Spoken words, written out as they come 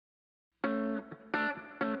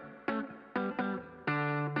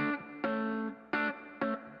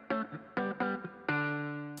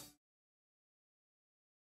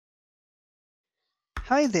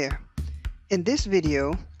Hi there! In this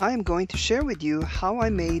video, I am going to share with you how I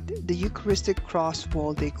made the Eucharistic cross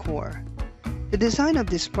wall decor. The design of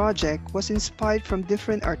this project was inspired from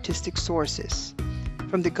different artistic sources,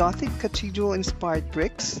 from the Gothic cathedral-inspired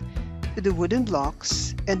bricks to the wooden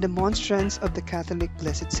blocks and the monstrance of the Catholic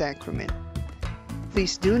Blessed Sacrament.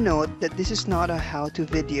 Please do note that this is not a how-to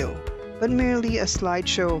video, but merely a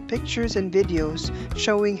slideshow of pictures and videos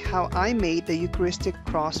showing how I made the Eucharistic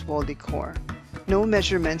cross wall decor. No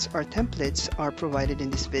measurements or templates are provided in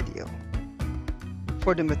this video.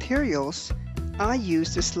 For the materials, I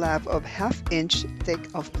used a slab of 1/2 inch thick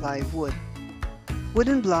of plywood,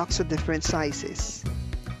 wooden blocks of different sizes,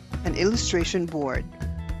 an illustration board,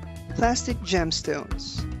 plastic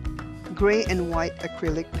gemstones, gray and white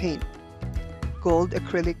acrylic paint, gold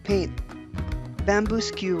acrylic paint, bamboo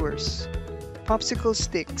skewers, popsicle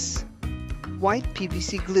sticks, white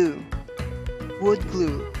PVC glue, wood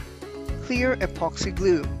glue, clear epoxy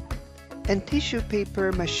glue, and tissue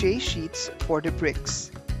paper mache sheets for the bricks.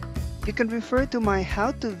 You can refer to my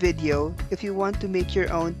how-to video if you want to make your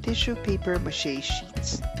own tissue paper mache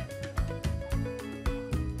sheets.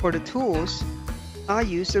 For the tools, I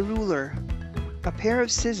used a ruler, a pair of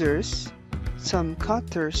scissors, some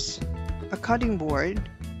cutters, a cutting board,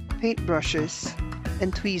 paint brushes,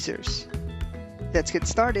 and tweezers. Let's get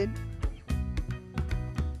started.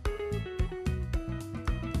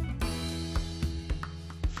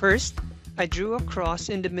 First, I drew a cross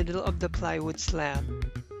in the middle of the plywood slab.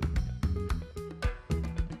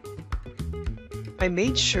 I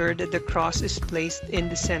made sure that the cross is placed in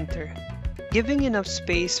the center, giving enough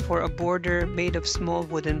space for a border made of small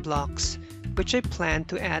wooden blocks, which I plan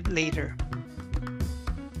to add later.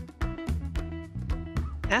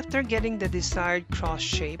 After getting the desired cross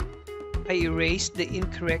shape, I erased the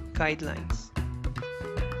incorrect guidelines.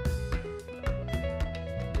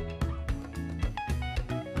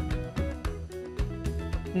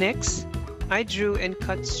 Next, I drew and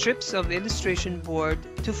cut strips of illustration board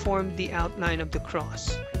to form the outline of the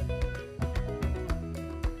cross.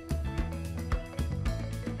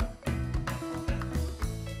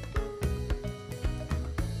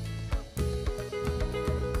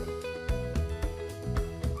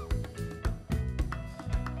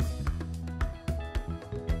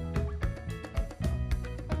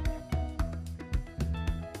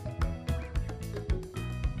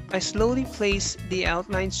 I slowly place the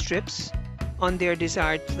outline strips on their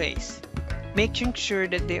desired place, making sure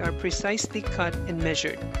that they are precisely cut and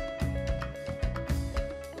measured.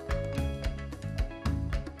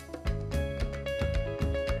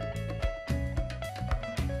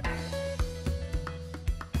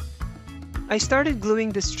 I started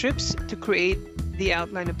gluing the strips to create the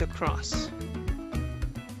outline of the cross.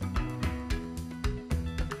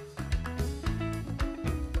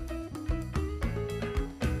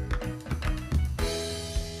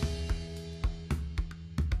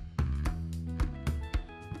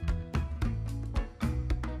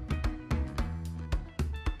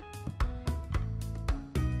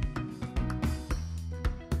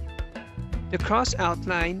 The cross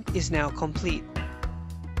outline is now complete.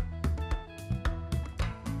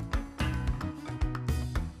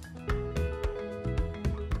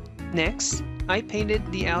 Next, I painted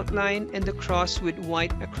the outline and the cross with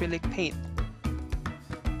white acrylic paint.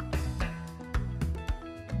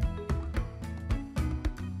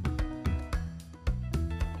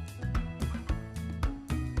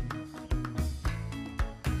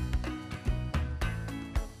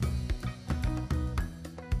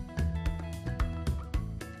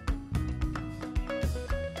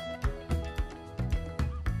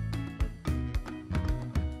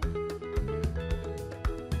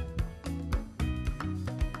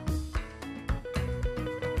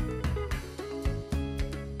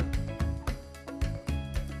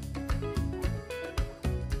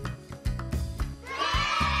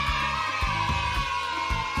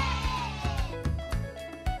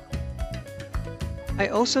 I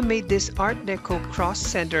also made this Art Deco cross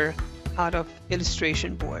center out of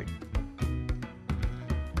illustration board.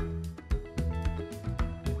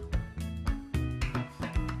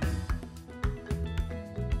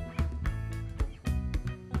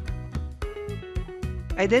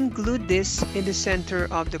 I then glued this in the center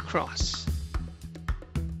of the cross.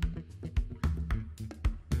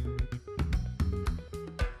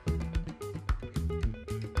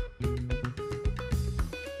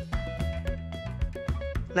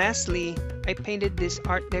 Lastly, I painted this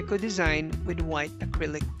Art Deco design with white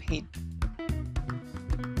acrylic paint.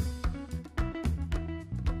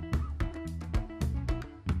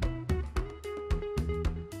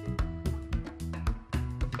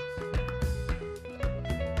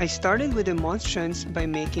 I started with the monstrance by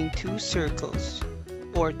making 2 circles,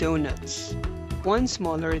 or donuts, one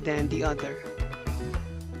smaller than the other.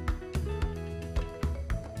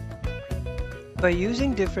 By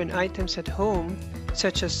using different items at home,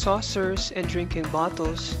 such as saucers and drinking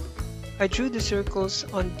bottles, I drew the circles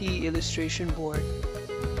on the illustration board.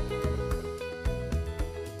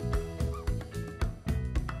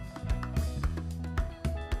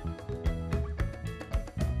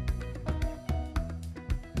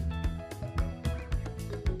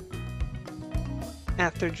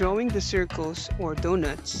 After drawing the circles or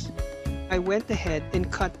donuts, I went ahead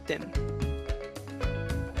and cut them.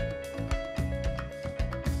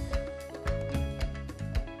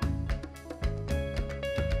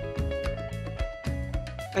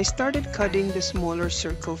 I started cutting the smaller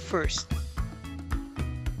circle first.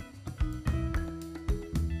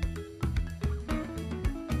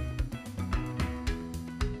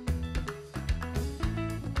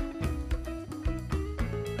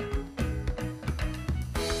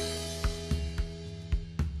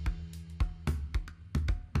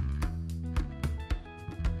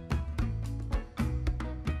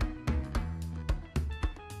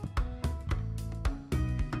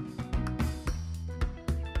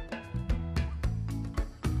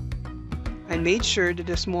 I made sure that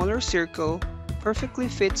the smaller circle perfectly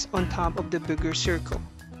fits on top of the bigger circle.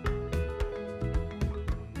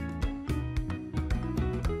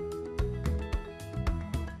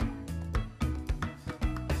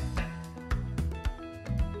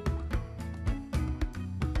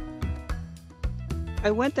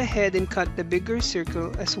 I went ahead and cut the bigger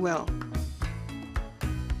circle as well.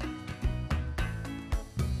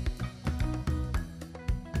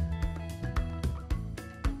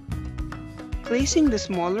 Placing the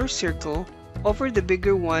smaller circle over the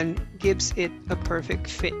bigger one gives it a perfect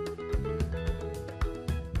fit.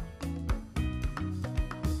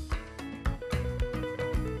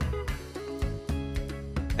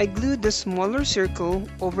 I glued the smaller circle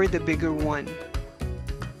over the bigger one.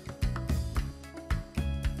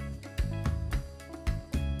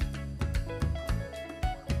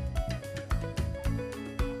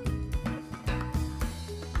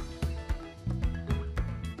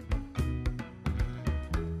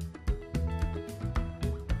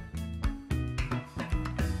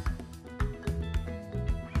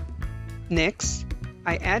 Next,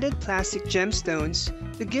 I added plastic gemstones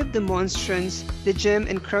to give the monstrance the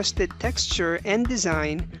gem-encrusted texture and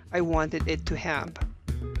design I wanted it to have.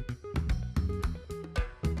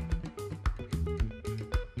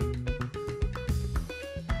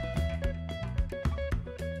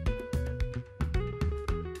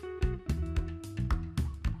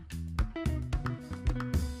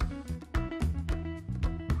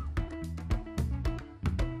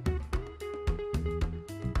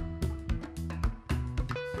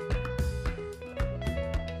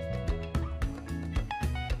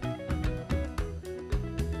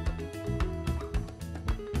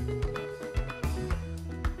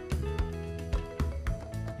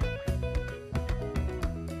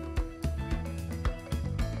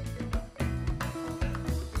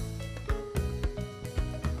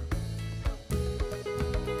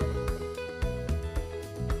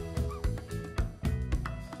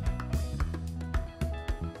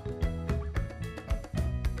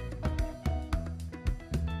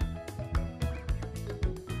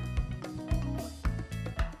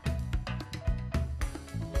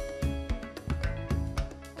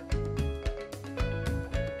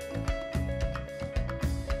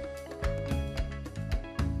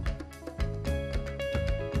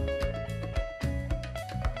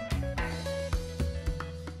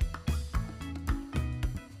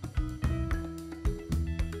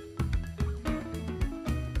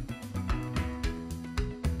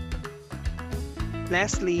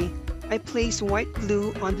 Lastly, I place white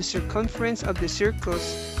glue on the circumference of the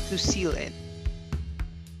circles to seal it.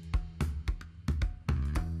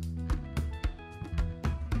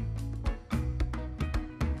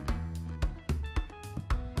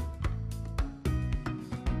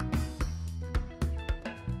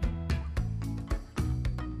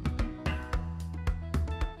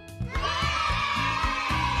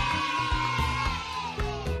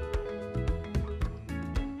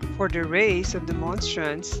 For the rays of the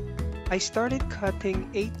monstrance, I started cutting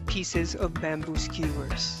 8 pieces of bamboo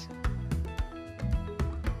skewers.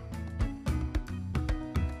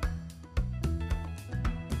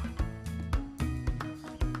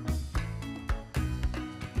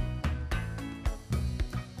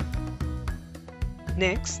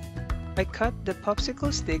 Next, I cut the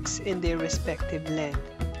popsicle sticks in their respective length,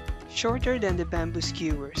 shorter than the bamboo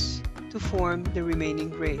skewers, to form the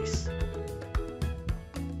remaining rays.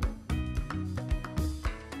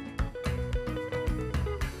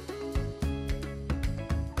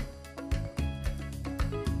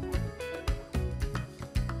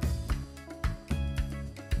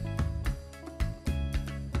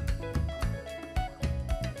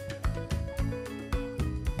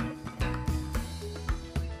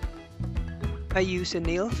 I use a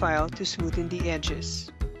nail file to smoothen the edges.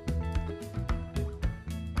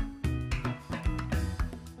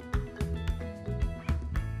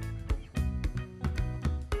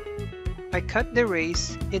 I cut the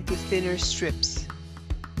rays into thinner strips.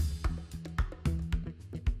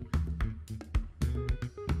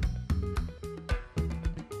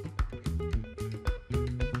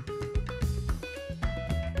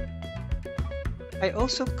 I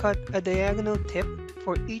also cut a diagonal tip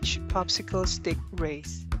for each popsicle stick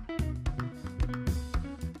race.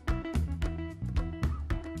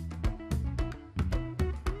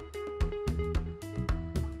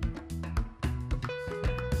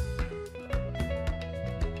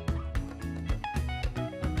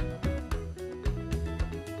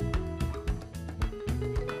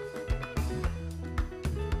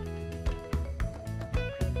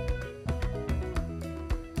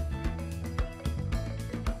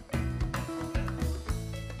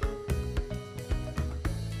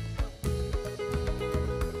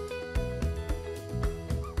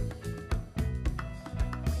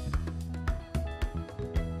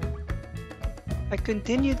 I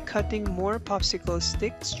continued cutting more popsicle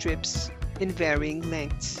stick strips in varying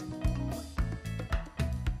lengths.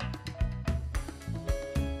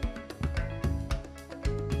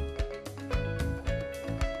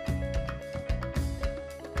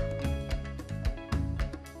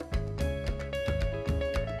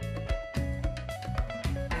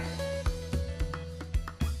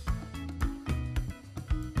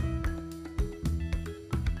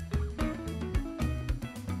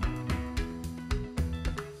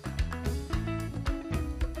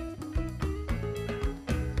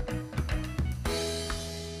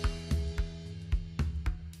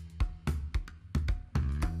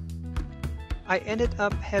 I ended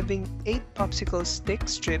up having 8 popsicle stick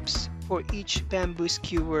strips for each bamboo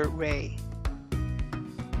skewer ray.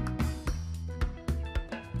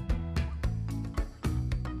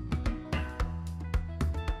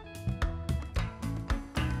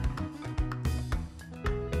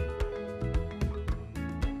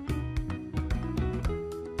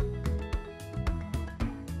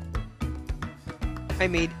 I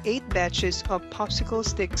made 8 batches of popsicle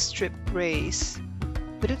stick strip rays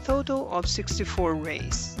with a total of 64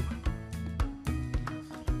 rays.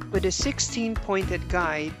 With a 16-pointed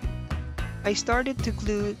guide, I started to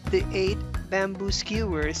glue the 8 bamboo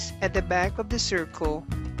skewers at the back of the circle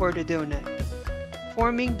or the donut,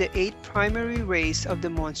 forming the 8 primary rays of the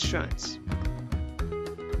monstrance.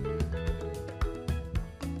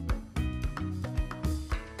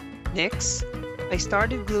 Next, I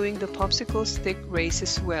started gluing the popsicle stick rays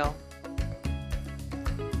as well.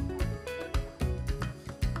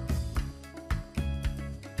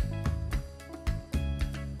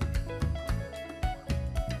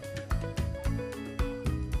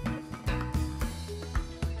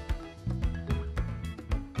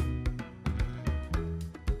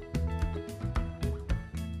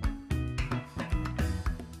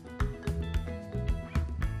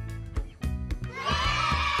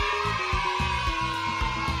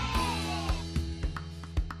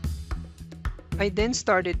 I then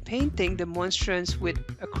started painting the monstrance with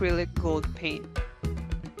acrylic gold paint.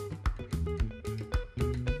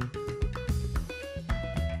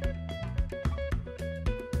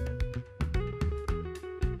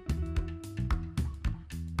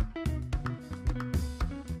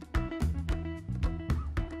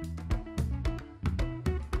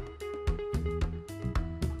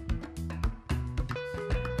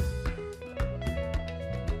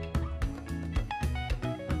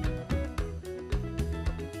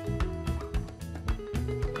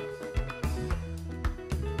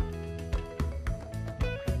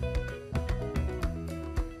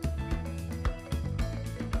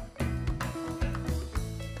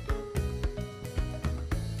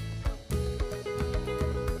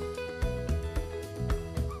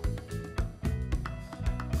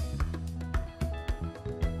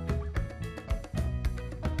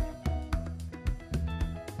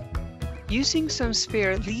 Using some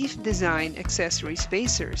spare leaf design accessory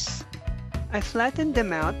spacers, I flattened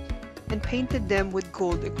them out and painted them with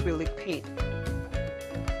gold acrylic paint.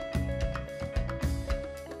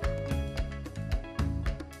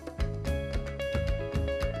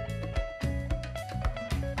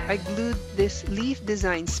 I glued this leaf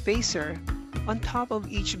design spacer on top of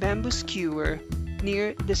each bamboo skewer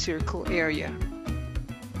near the circle area,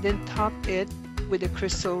 then topped it with a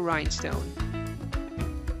crystal rhinestone.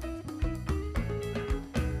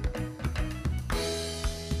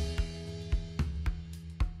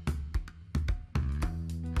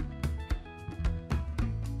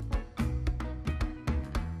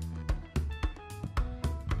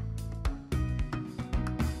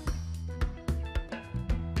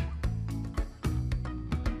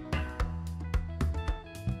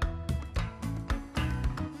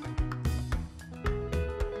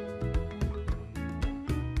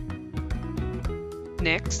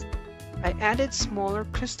 Next, I added smaller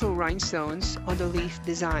crystal rhinestones on the leaf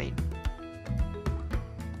design.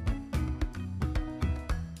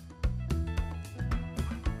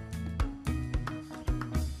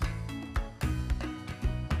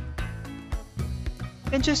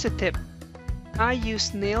 And just a tip, I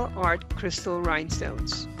use nail art crystal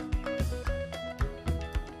rhinestones.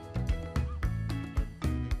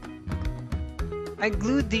 I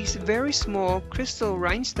glued these very small crystal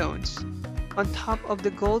rhinestones on top of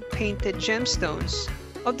the gold-painted gemstones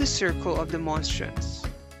of the circle of the monstrance.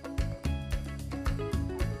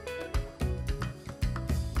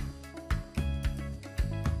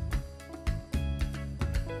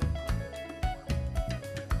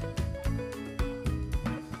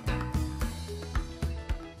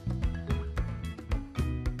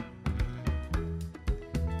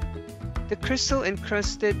 The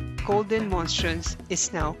crystal-encrusted golden monstrance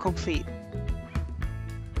is now complete.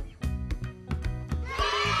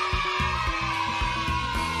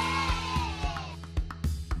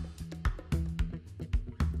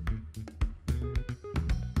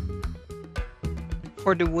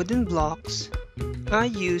 For the wooden blocks, I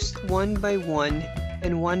used 1x1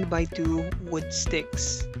 and 1x2 wood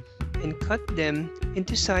sticks and cut them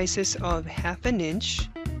into sizes of 1/2 inch,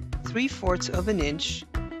 3/4 of an inch,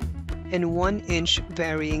 and 1 inch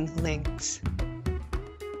varying lengths.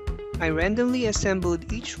 I randomly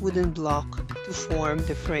assembled each wooden block to form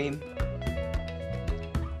the frame.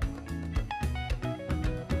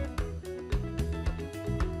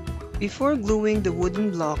 Before gluing the wooden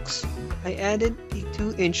blocks, I added a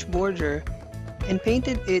 2-inch border and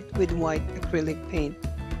painted it with white acrylic paint.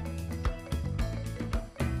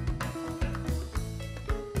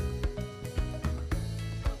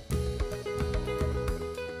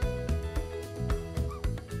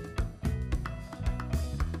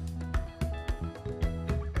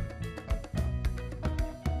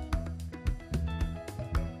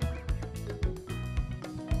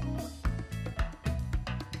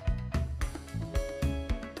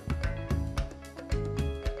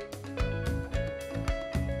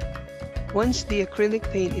 Once the acrylic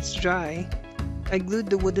paint is dry, I glued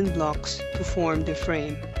the wooden blocks to form the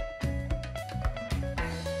frame.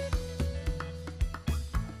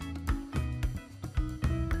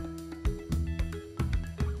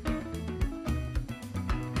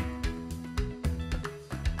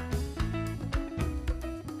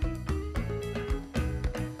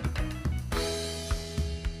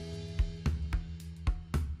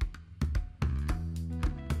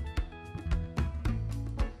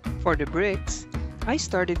 For the bricks, I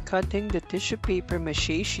started cutting the tissue paper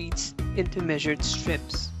mache sheets into measured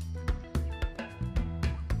strips.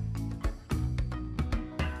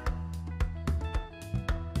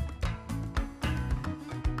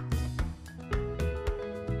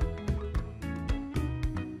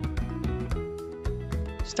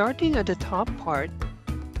 Starting at the top part,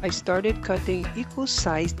 I started cutting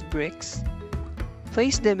equal-sized bricks,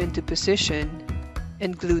 placed them into position,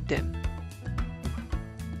 and glued them.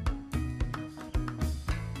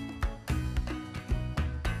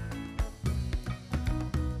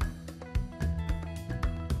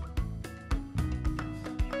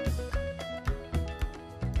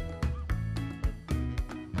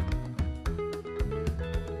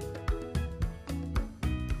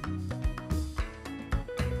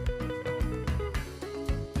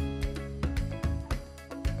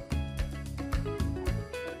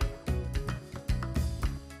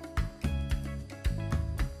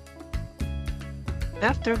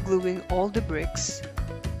 After gluing all the bricks,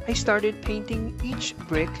 I started painting each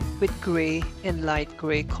brick with gray and light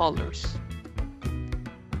gray colors.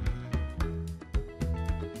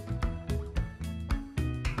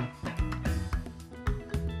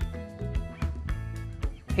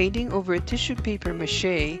 Painting over tissue paper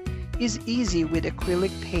mache is easy with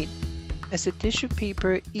acrylic paint, as the tissue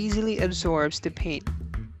paper easily absorbs the paint.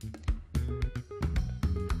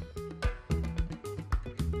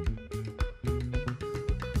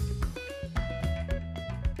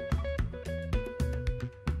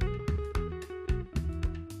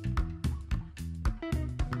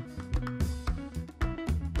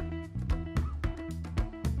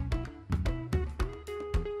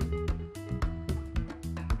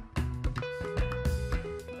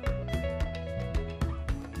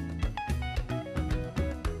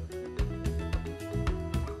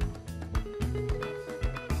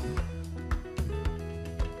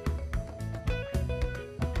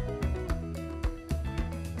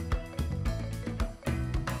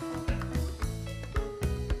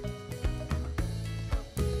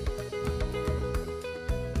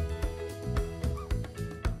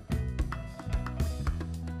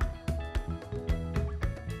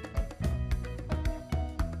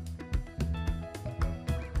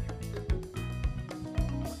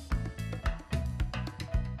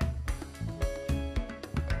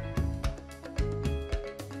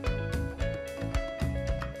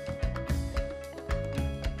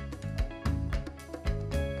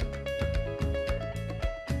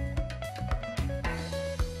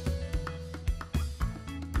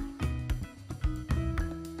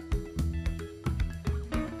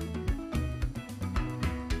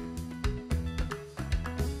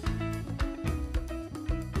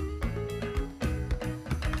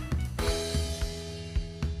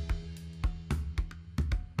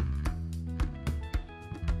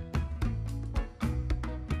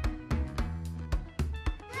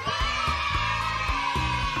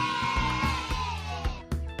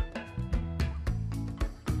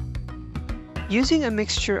 Using a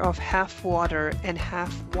mixture of half water and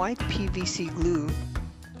half white PVC glue,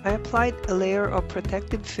 I applied a layer of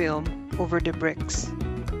protective film over the bricks.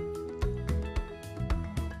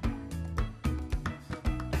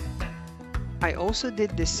 I also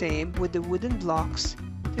did the same with the wooden blocks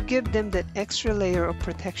to give them that extra layer of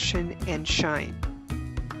protection and shine.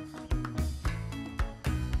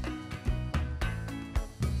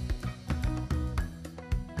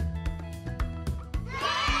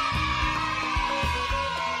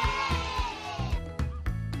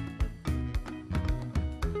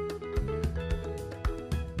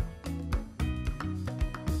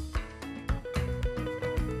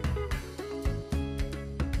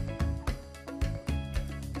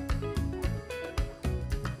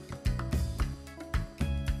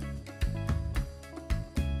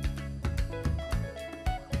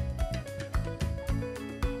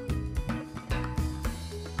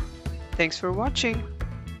 Thanks for watching.